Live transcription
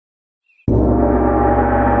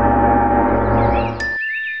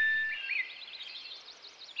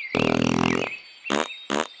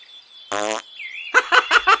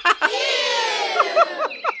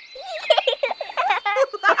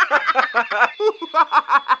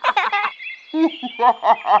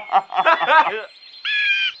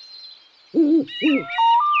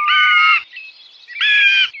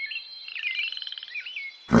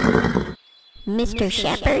Mr.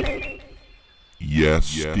 Shepherd? Yes,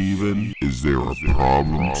 Steven? Is there a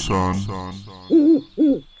problem, son?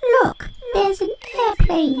 Look, there's an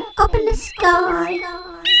airplane up in the sky.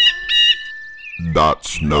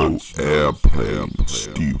 That's no airplane,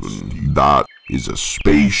 Steven. That is a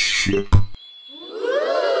spaceship.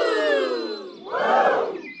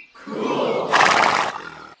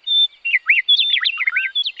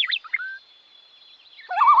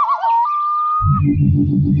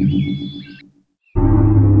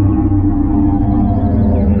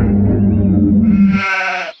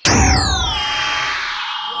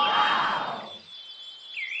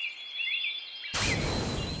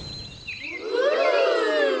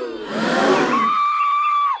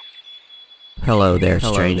 Hello there,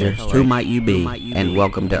 strangers. Who might you be? And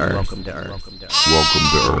welcome to Earth. Welcome to Earth.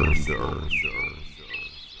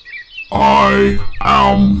 I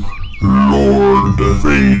am Lord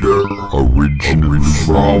Vader, originally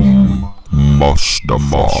from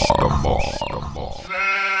Mustafar.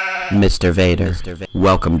 Mr. Vader,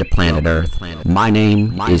 welcome to planet Earth. My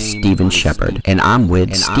name is Steven Shepherd, and I'm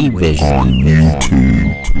with Stevision. On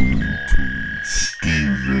YouTube.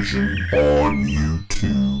 Stevision on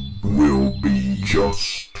YouTube will be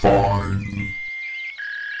just fine.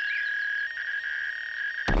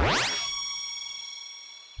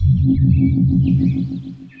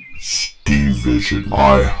 Stevision,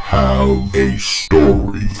 I have a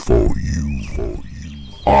story for you.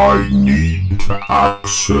 I need to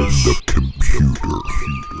access the computer.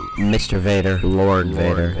 Mr. Vader, Lord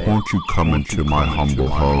Vader. Won't you come into my humble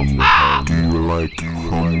home? Do you like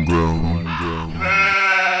homegrown?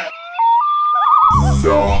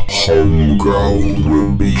 The homegrown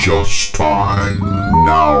will be just fine.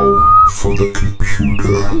 Now for the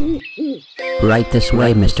computer. Right this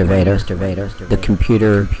way, Mr. Vader. The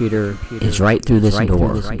computer is right through this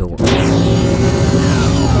door.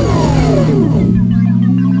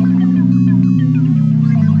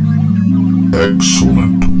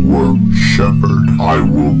 Excellent work, Shepard. I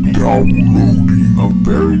will be downloading a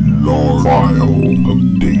very large file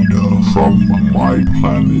of data from my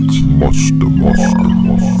planet's Mustafar.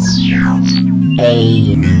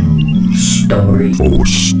 A new story for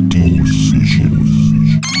Stevision.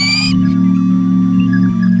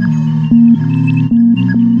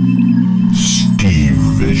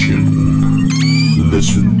 Stevision,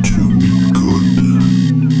 listen to me good.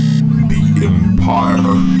 The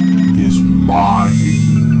Empire is mine,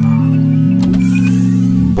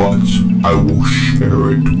 but I will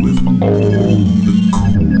share it with all the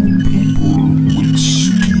cool people with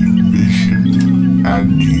Stevision and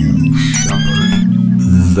you, Shepard.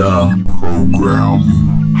 The program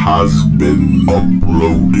has been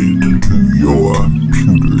uploaded to your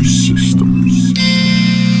computer systems.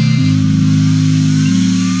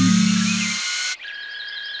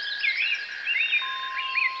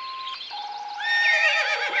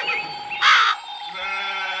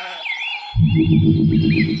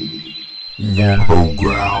 The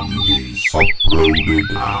program is uploaded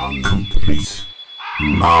and complete.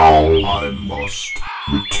 Now I must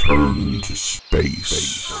return to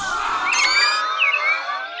space.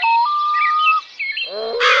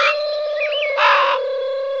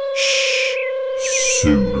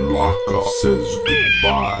 Sulaka says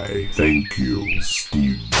goodbye. Thank you,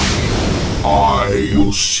 Steve. I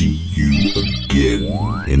will see you again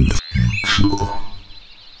in the future.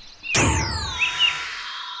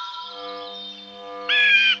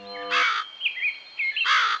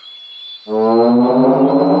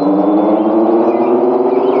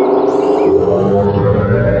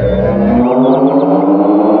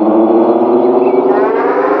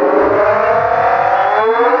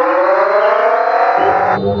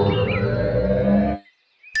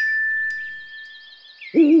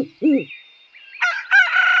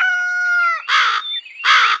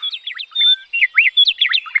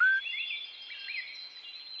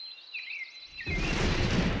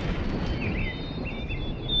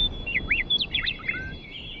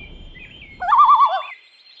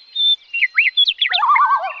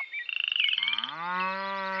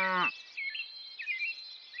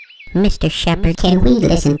 Mr. Shepherd, can we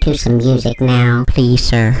listen to some music now? Please,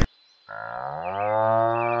 sir.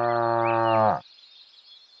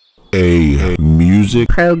 A music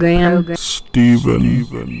Program?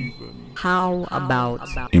 Steven. How about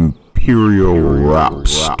Imperial rap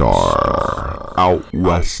star out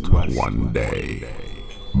west one day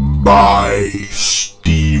by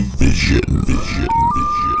Stevision.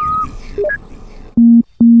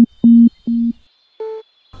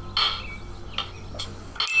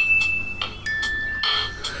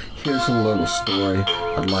 Here's a little story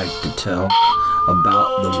I'd like to tell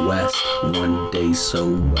about the West one day so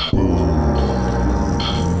well.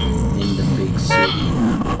 In the big city,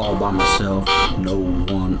 all by myself, no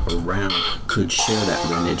one around could share that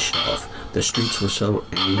rented shelf. The streets were so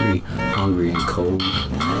angry, hungry, and cold.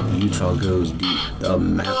 Utah goes deep, the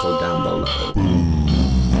mantle down below.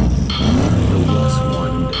 The West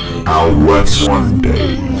one day. Out west one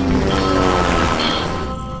day.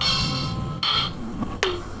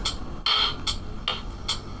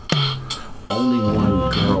 Only one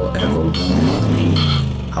girl ever wanted me.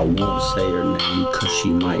 I won't say her name, cause she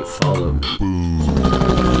might follow me.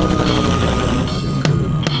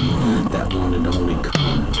 That wanted only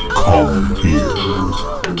come here.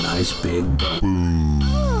 A nice big bone.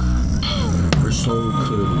 Her soul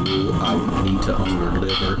could rule, I would need to own her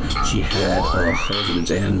liver. She had her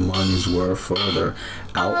husbands and monies were further.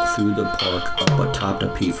 Out through the park, up atop the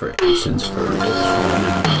P for instance. Her lips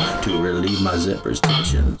running to relieve my zipper's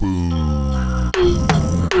tension.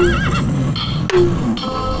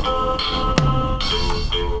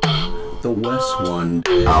 The West one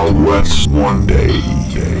day. Out west one day.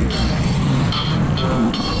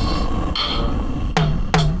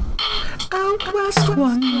 Out west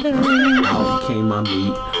one day. Out came my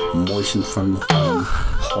meat, moistened from the foam.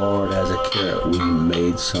 Hard as a carrot, we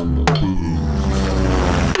made some love.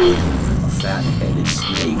 A fat-headed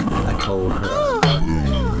snake, I told her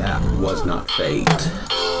that was not fate.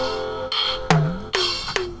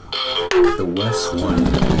 The West one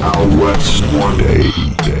day. Out west one day.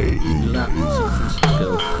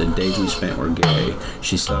 The days we spent were gay.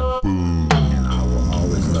 She sucked, and I will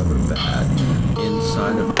always love her bad.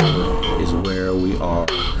 Inside of her is where we are.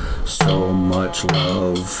 So much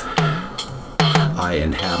love. I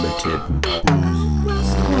inhabited.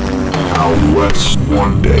 Out west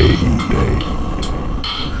one day.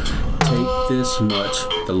 Take this much,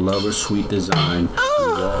 the lover's sweet design. We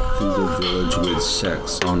walk through the village with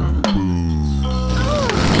sex on our minds.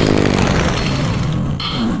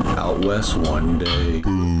 Out west one day.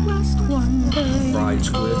 Fried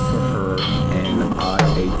squid for her, and I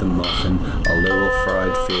ate the muffin. A little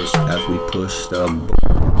fried fish as we pushed the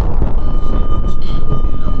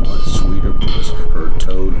in a much sweeter puss. Her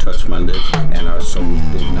toe touched my lips, and our souls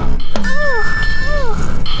did not.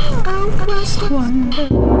 Out west one day.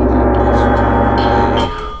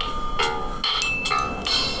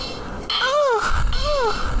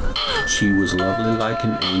 She was lovely like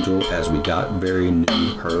an angel as we got very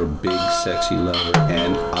new. Her big sexy lover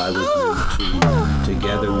and I was new too.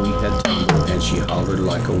 Together we had tumbled and she hollered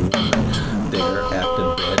like a woman. There at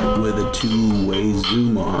the bed with a two-way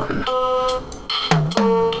zoom on.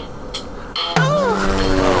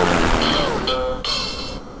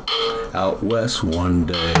 Out west one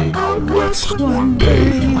day. Out west one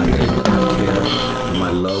day. I did not care.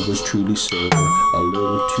 My love was truly silver, a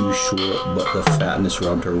little too short, but the fatness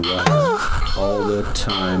rubbed her right. All the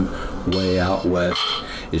time, way out west,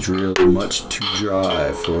 is really much too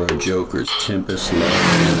dry for a joker's tempest love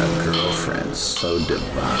and a girlfriend so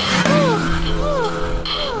divine.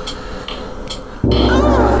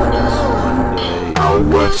 Out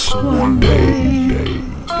west one day.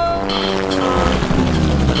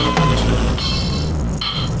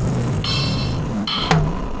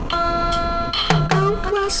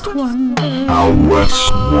 Out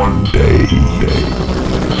west one day.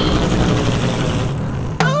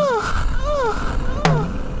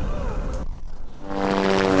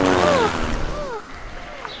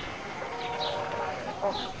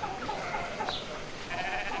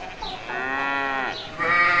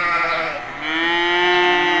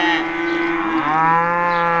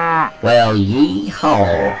 Well,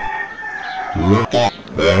 yee-haw. Look at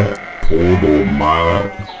that portal,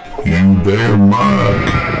 Mike. You there, Mike?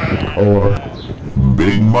 Or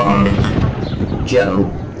Big Mike. Joe,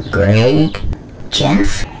 Greg,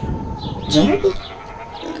 Jeff, Jerry,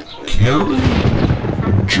 Kelly.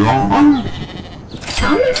 John.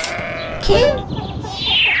 Tommy, Ken.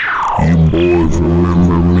 You boys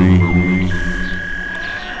remember me?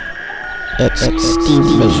 It's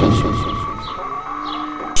Stevision.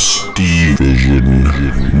 Stevision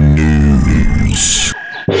News.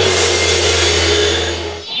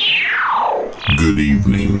 Good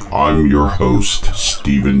evening. I'm your host,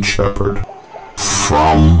 Steven Shepard.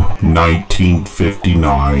 From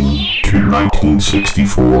 1959 to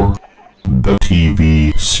 1964, the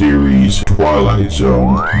TV series Twilight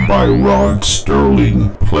Zone by Rod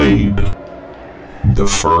Serling played. The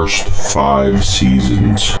first 5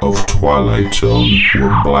 seasons of Twilight Zone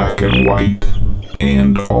were black and white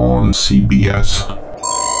and on CBS.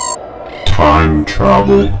 Time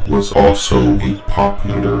travel was also a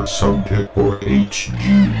popular subject for H.G.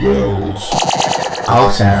 Wells.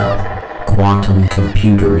 Also, quantum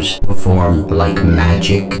computers perform like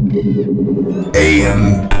magic.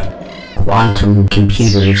 And Quantum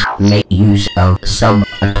computers make use of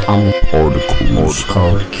subatomic particles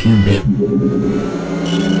called qubit.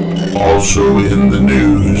 Also in the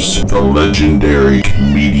news, the legendary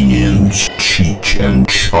comedians Cheech and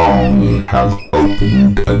Chong have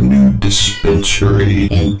opened a new dispensary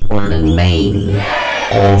In Portland, Maine.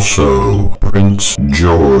 Also, Prince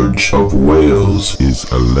George of Wales is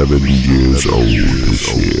 11 years old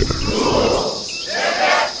this year.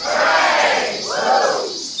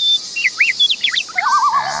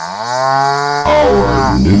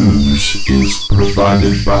 Our news is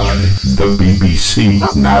provided by the BBC,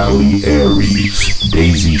 Natalie Aries,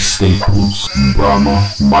 Daisy Staples, Brahma,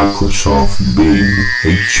 Microsoft Bing,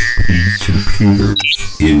 HP Computers,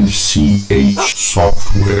 NCH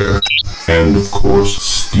Software, and of course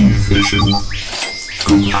Stevision.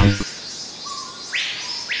 Good night.